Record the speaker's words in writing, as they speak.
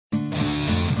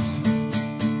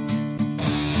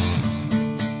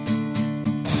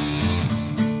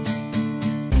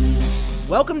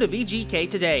Welcome to VGK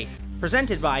Today,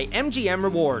 presented by MGM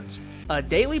Rewards, a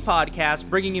daily podcast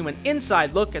bringing you an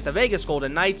inside look at the Vegas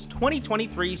Golden Knights'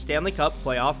 2023 Stanley Cup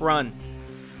playoff run.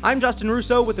 I'm Justin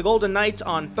Russo with the Golden Knights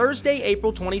on Thursday,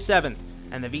 April 27th,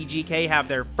 and the VGK have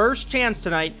their first chance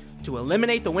tonight to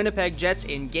eliminate the Winnipeg Jets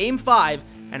in Game 5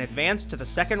 and advance to the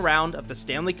second round of the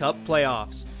Stanley Cup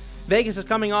playoffs. Vegas is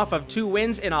coming off of 2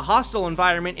 wins in a hostile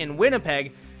environment in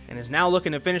Winnipeg and is now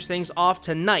looking to finish things off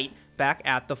tonight back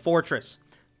at the Fortress.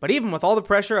 But even with all the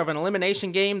pressure of an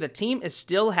elimination game, the team is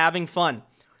still having fun.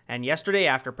 And yesterday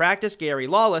after practice, Gary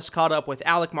Lawless caught up with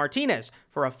Alec Martinez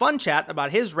for a fun chat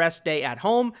about his rest day at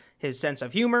home, his sense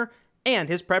of humor, and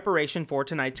his preparation for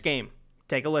tonight's game.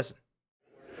 Take a listen.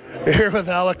 Here with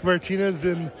Alec Martinez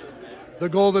in the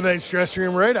Golden Knights dressing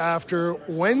room right after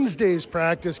Wednesday's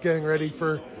practice, getting ready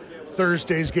for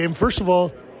Thursday's game. First of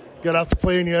all, got off the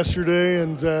plane yesterday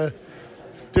and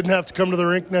didn't have to come to the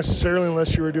rink necessarily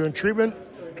unless you were doing treatment.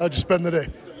 How'd you spend the day?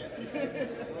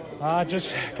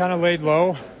 Just kind of laid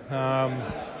low.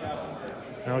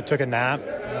 Took a nap.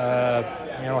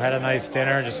 Had a nice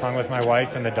dinner. Just hung with my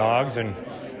wife and the dogs, and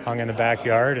hung in the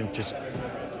backyard, and just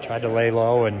tried to lay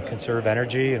low and conserve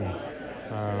energy. And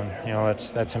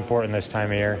that's important this time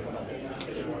of year.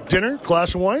 Dinner,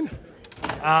 glass of wine?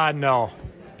 No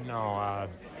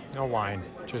wine.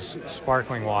 Just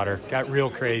sparkling water. Got real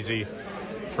crazy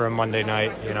for a Monday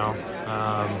night,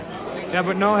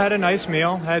 had a nice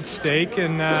meal. Had steak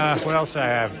and what else did I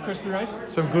have? Crispy rice?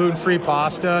 Some gluten-free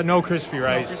pasta. No crispy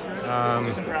rice.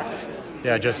 Just some crackers?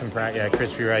 Yeah, just some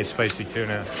crispy rice, spicy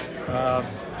tuna.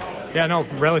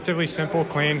 Relatively simple,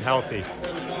 clean, healthy.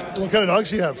 What kind of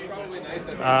dogs do you have?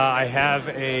 I have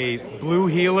a blue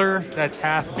heeler that's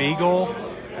half beagle,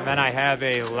 and then I have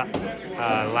a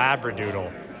labradoodle.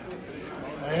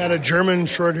 I had a German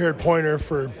short-haired pointer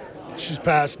she's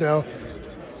passed now.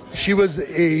 She was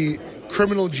a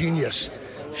criminal genius.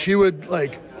 She would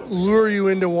lure you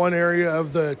into one area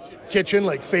of the kitchen,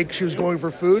 fake she was going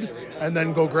for food, and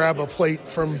then go grab a plate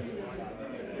from.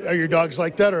 Are your dogs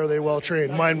like that, or are they well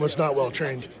trained? Mine was not well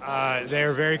trained.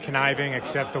 They're very conniving,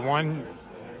 except the one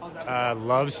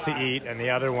loves to eat and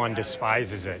the other one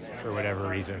despises it for whatever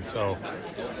reason. So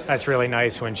that's really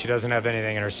nice when she doesn't have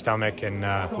anything in her stomach and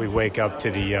we wake up to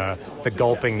the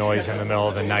gulping noise in the middle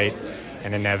of the night,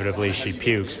 and inevitably she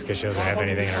pukes because she doesn't have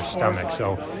anything in her stomach.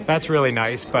 So that's really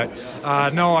nice. But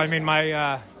my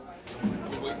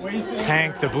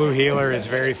Hank, the blue heeler, is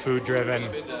very food driven.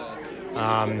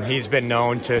 He's been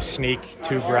known to sneak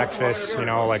 2 breakfasts,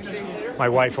 my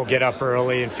wife will get up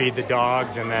early and feed the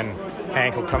dogs, and then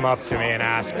Hank will come up to me and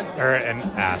act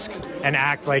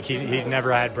like he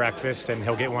never had breakfast, and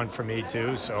he'll get one from me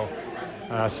too. So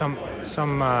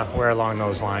somewhere along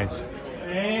those lines.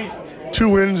 2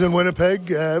 wins in Winnipeg.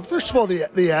 First of all,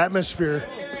 the atmosphere.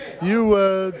 You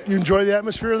enjoy the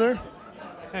atmosphere there?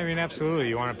 I mean, absolutely.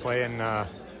 You want to play in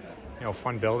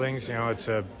fun buildings. It's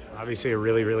obviously a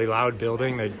really, really loud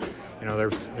building that,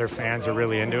 their fans are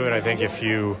really into it. I think if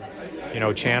you,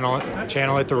 channel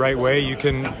it the right way, you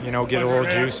can, get a little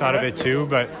juice out of it too.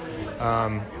 But,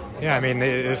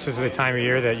 this is the time of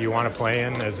year that you want to play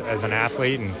in as an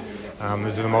athlete. And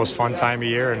this is the most fun time of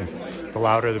year. And the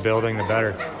louder the building, the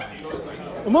better.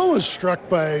 I'm always struck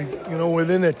by,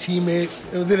 within a team,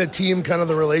 kind of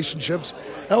the relationships.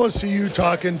 I always see you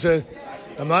talking to,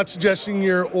 I'm not suggesting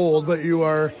you're old, but you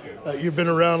are, you've been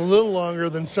around a little longer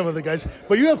than some of the guys.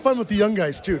 But you have fun with the young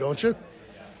guys too, don't you?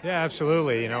 Yeah,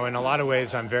 absolutely. In a lot of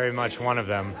ways, I'm very much one of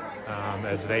them,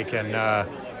 as they can,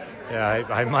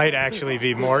 I might actually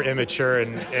be more immature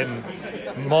in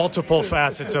multiple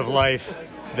facets of life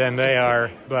than they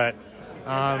are, but...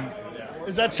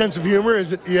 Is that sense of humor?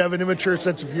 Is it you have an immature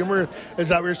sense of humor? Is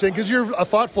that what you're saying? Because you're a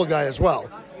thoughtful guy as well.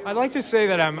 I'd like to say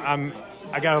that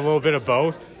I got a little bit of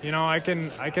both. I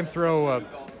can throw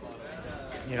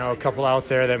a couple out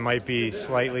there that might be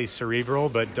slightly cerebral,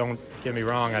 but don't get me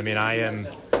wrong. I mean, I am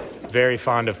very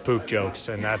fond of poop jokes,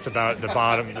 and that's about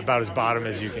as bottom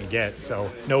as you can get.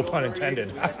 So no pun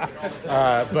intended.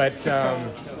 I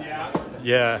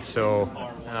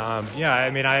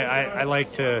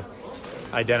like to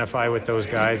identify with those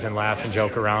guys and laugh and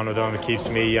joke around with them. It keeps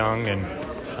me young, and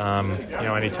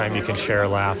anytime you can share a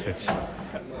laugh, it's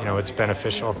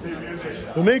beneficial.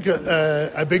 We make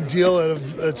a big deal out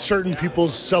of certain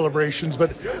people's celebrations,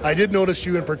 but I did notice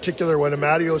you in particular when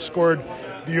Amadio scored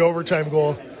the overtime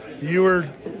goal. You were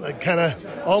kind of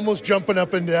almost jumping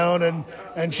up and down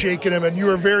and shaking him, and you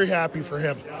were very happy for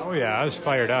him. Oh yeah, I was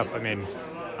fired up. I mean,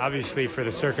 obviously for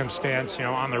the circumstance,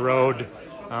 on the road.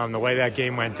 The way that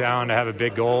game went down, to have a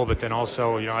big goal, but then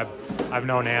also, I've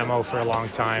known Ammo for a long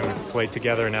time, played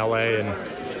together in LA, and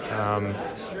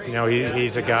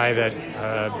he's a guy that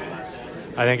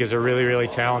I think is a really, really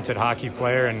talented hockey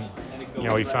player, and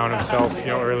he found himself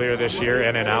earlier this year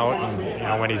in and out,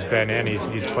 and when he's been in,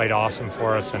 he's played awesome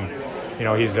for us, and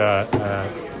he's a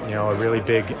really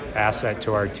big asset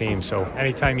to our team. So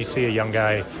anytime you see a young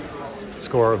guy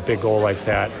score a big goal like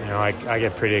that, I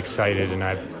get pretty excited, and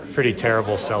I have pretty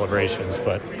terrible celebrations,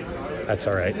 but that's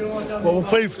all right. Well, we'll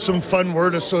play some fun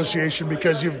word association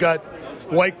because you've got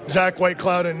Zach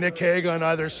Whitecloud and Nick Hague on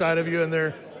either side of you, and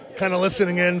they're kind of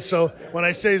listening in. So when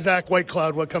I say Zach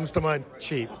Whitecloud, what comes to mind?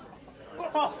 Cheap.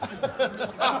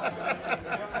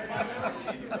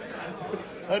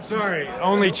 Sorry,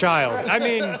 only child. I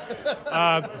mean,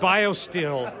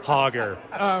 BioSteel Hogger.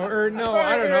 Or no,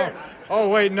 I don't know. Oh,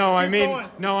 wait, no,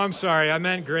 I'm sorry. I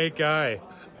meant great guy.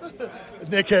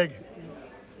 Nick Hague.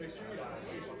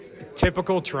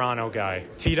 Typical Toronto guy.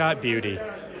 T-Dot Beauty.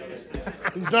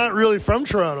 He's not really from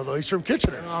Toronto, though. He's from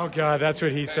Kitchener. Oh, God, that's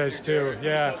what he says, too.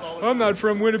 Yeah. I'm not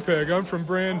from Winnipeg. I'm from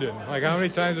Brandon. Like, how many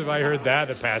times have I heard that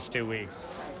the past 2 weeks?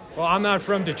 Well, I'm not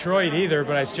from Detroit either,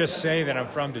 but I just say that I'm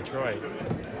from Detroit.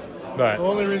 But the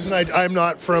only reason I'm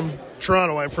not from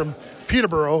Toronto, I'm from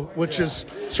Peterborough, which is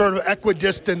sort of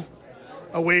equidistant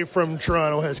away from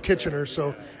Toronto, has Kitchener.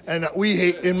 So, and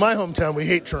in my hometown, we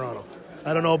hate Toronto.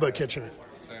 I don't know about Kitchener.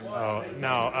 Oh,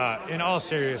 no. In all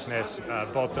seriousness,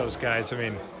 both those guys, I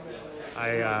mean,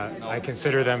 I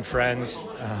consider them friends.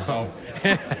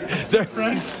 They're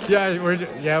friends? Yeah,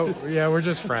 we're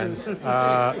just friends.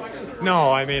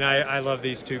 No, I mean, I love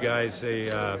these two guys. They,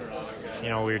 we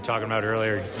were talking about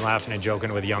earlier, laughing and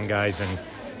joking with young guys,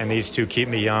 and these two keep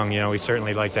me young. We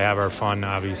certainly like to have our fun,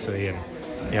 obviously, and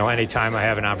anytime I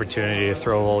have an opportunity to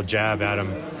throw a little jab at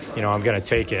them, I'm going to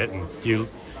take it, and you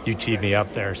teed me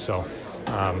up there, so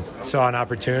saw an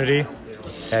opportunity,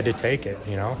 had to take it,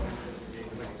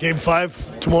 Game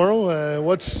 5 tomorrow.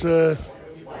 It's an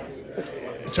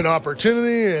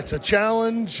opportunity. It's a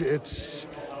challenge. It's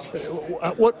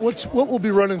what will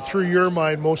be running through your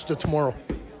mind most of tomorrow?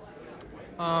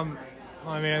 I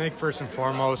mean, I think first and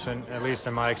foremost, and at least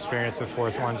in my experience, the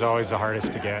fourth one's always the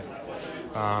hardest to get.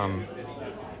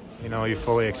 You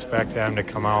fully expect them to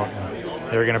come out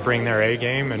and they're going to bring their A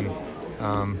game, and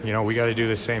we got to do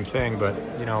the same thing. But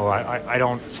I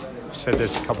don't said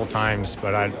this a couple times,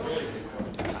 but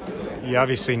you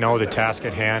obviously know the task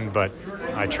at hand, but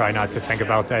I try not to think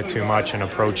about that too much and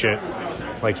approach it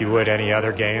like you would any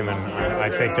other game. And I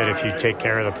think that if you take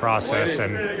care of the process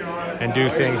and do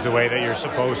things the way that you're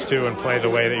supposed to and play the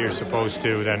way that you're supposed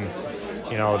to, then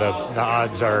the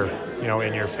odds are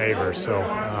in your favor. So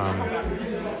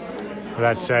with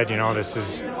that said, this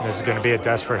is going to be a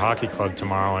desperate hockey club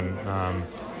tomorrow, and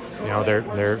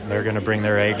they're going to bring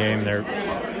their A game.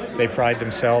 They pride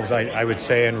themselves, I would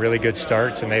say, in really good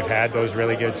starts, and they've had those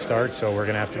really good starts, so we're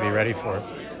going to have to be ready for it.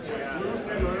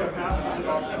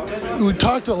 We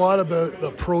talked a lot about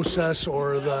the process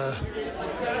or the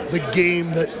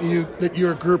game that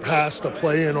your group has to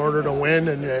play in order to win,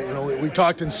 and we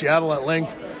talked in Seattle at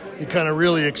length. You kind of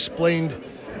really explained,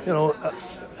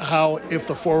 how if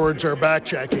the forwards are back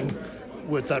checking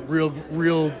with that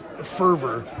real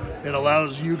fervor, it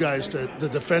allows you guys the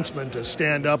defensemen to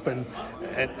stand up and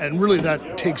really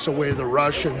that takes away the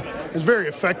rush, and it's very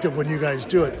effective when you guys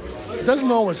do it. It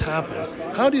doesn't always happen.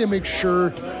 How do you make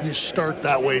sure you start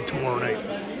that way tomorrow night?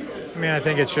 I mean, I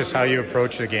think it's just how you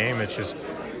approach the game. It's just,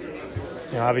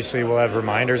 obviously we'll have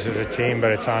reminders as a team,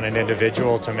 but it's on an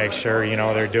individual to make sure,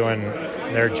 they're doing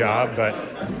their job. But,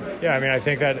 yeah, I mean, I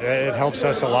think that it helps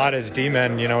us a lot as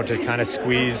D-men, to kind of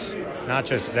squeeze not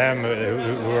just them,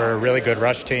 who are a really good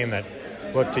rush team that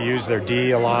look to use their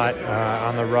D a lot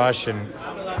on the rush. And,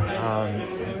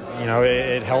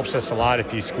 it helps us a lot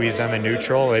if you squeeze them in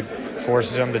neutral. It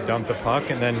forces them to dump the puck.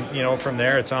 And then, from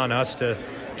there it's on us to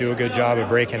do a good job of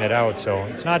breaking it out. So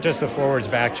it's not just the forwards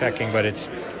back checking, but it's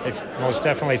most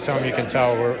definitely something you can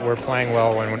tell we're playing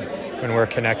well when we're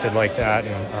connected like that,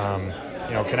 and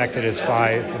connected as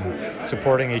five and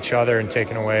supporting each other and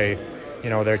taking away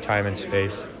their time and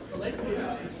space.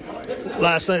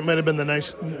 Last night might have been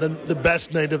the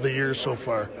best night of the year so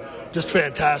far. Just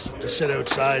fantastic to sit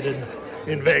outside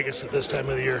in Vegas at this time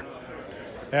of the year.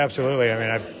 Absolutely. I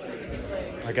mean,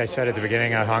 like I said at the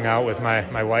beginning, I hung out with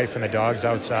my wife and the dogs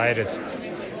outside. It's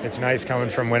nice coming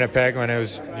from Winnipeg when it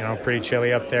was pretty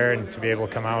chilly up there, and to be able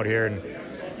to come out here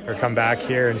or come back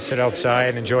here and sit outside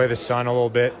and enjoy the sun a little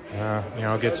bit.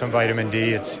 Get some vitamin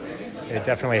D. It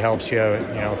definitely helps you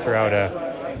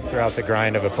throughout the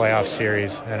grind of a playoff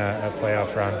series and a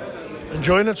playoff run.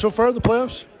 Enjoying it so far, the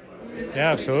playoffs?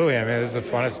 Yeah, absolutely. I mean, this is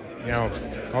the funnest,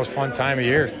 most fun time of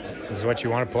year. This is what you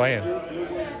want to play in.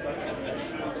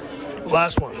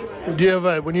 Last one. Do you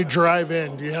have when you drive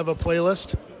in, do you have a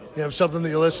playlist? You have something that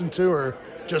you listen to, or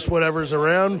just whatever's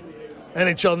around?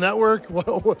 NHL Network?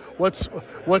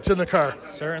 What's in the car?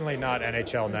 Certainly not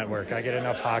NHL Network. I get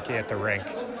enough hockey at the rink.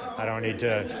 I don't need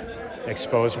to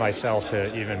expose myself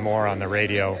to even more on the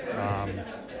radio.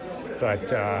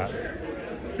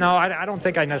 No, I don't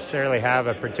think I necessarily have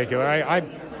a particular.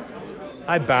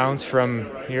 I bounce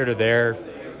from here to there.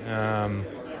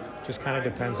 Just kind of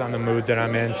depends on the mood that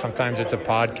I'm in. Sometimes it's a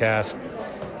podcast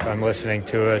if I'm listening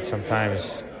to it.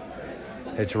 Sometimes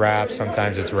it's rap.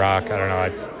 Sometimes it's rock. I don't know.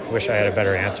 I wish I had a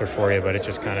better answer for you, but it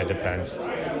just kind of depends.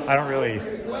 I don't really.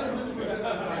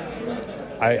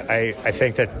 I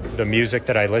think that the music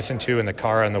that I listen to in the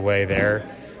car on the way there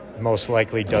most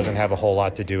likely doesn't have a whole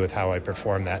lot to do with how I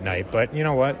perform that night. But you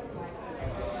know what?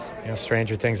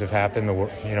 Stranger things have happened.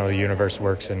 The universe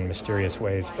works in mysterious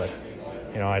ways, but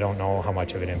I don't know how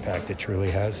much of an impact it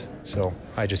truly has. So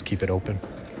I just keep it open.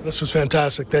 This was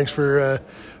fantastic. Thanks for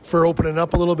opening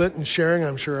up a little bit and sharing.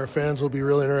 I'm sure our fans will be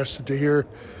really interested to hear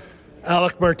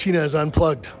Alec Martinez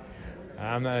unplugged.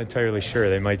 I'm not entirely sure.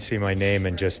 They might see my name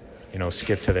and just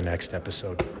skip to the next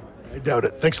episode. I doubt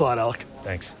it. Thanks a lot, Alec.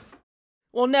 Thanks.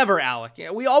 Well, never, Alec.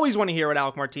 We always want to hear what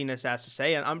Alec Martinez has to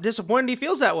say, and I'm disappointed he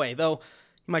feels that way, though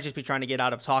he might just be trying to get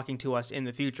out of talking to us in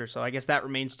the future, so I guess that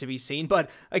remains to be seen. But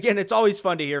again, it's always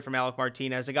fun to hear from Alec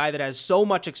Martinez, a guy that has so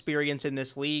much experience in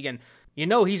this league, and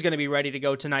he's going to be ready to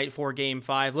go tonight for Game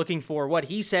 5, looking for what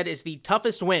he said is the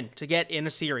toughest win to get in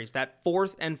a series, that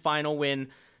fourth and final win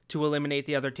to eliminate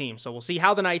the other team. So we'll see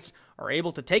how the Knights are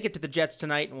able to take it to the Jets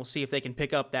tonight, and we'll see if they can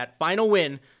pick up that final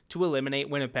win to eliminate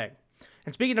Winnipeg.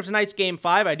 And speaking of tonight's Game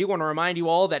 5, I do want to remind you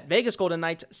all that Vegas Golden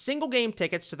Knights single-game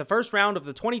tickets to the first round of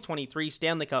the 2023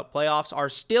 Stanley Cup playoffs are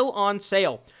still on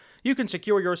sale. You can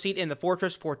secure your seat in the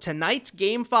Fortress for tonight's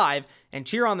Game 5 and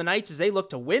cheer on the Knights as they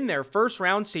look to win their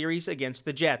first-round series against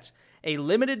the Jets. A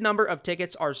limited number of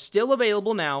tickets are still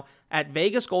available now at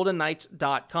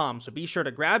vegasgoldenknights.com, so be sure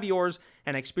to grab yours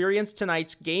and experience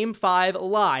tonight's Game 5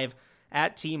 live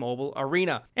at T-Mobile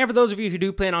Arena. And for those of you who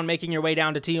do plan on making your way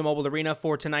down to T-Mobile Arena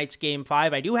for tonight's Game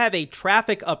 5, I do have a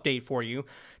traffic update for you.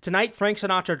 Tonight, Frank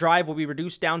Sinatra Drive will be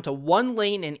reduced down to one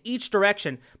lane in each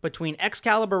direction between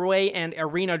Excalibur Way and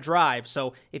Arena Drive.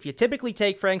 So if you typically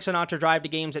take Frank Sinatra Drive to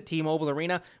games at T-Mobile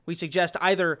Arena, we suggest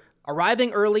either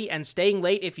arriving early and staying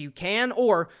late if you can,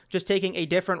 or just taking a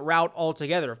different route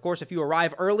altogether. Of course, if you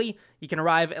arrive early, you can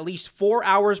arrive at least 4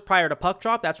 hours prior to puck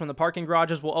drop. That's when the parking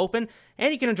garages will open,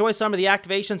 and you can enjoy some of the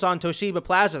activations on Toshiba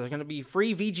Plaza. There's going to be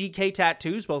free VGK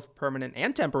tattoos, both permanent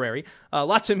and temporary,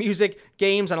 lots of music,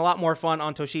 games, and a lot more fun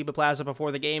on Toshiba Plaza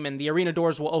before the game, and the arena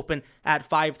doors will open at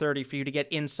 5:30 for you to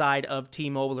get inside of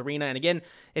T-Mobile Arena. And again,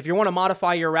 if you want to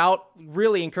modify your route,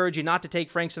 really encourage you not to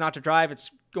take Frank Sinatra Drive. It's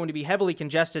going to be heavily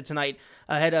congested tonight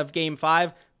ahead of Game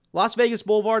 5. Las Vegas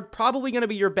Boulevard, probably going to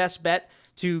be your best bet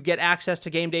to get access to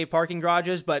game day parking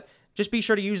garages, but just be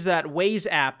sure to use that Waze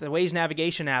app, the Waze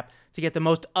navigation app, to get the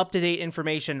most up-to-date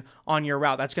information on your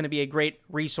route. That's going to be a great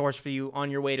resource for you on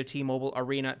your way to T-Mobile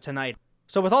Arena tonight.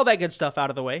 So with all that good stuff out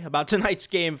of the way about tonight's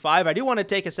Game 5, I do want to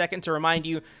take a second to remind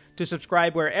you to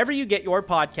subscribe wherever you get your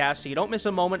podcast so you don't miss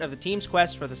a moment of the team's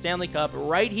quest for the Stanley Cup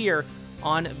right here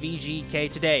on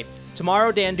VGK Today.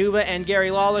 Tomorrow, Dan Duva and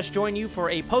Gary Lawless join you for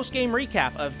a post-game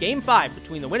recap of Game 5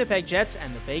 between the Winnipeg Jets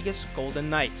and the Vegas Golden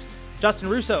Knights. Justin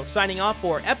Russo signing off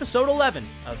for Episode 11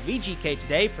 of VGK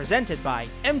Today, presented by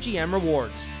MGM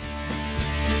Rewards.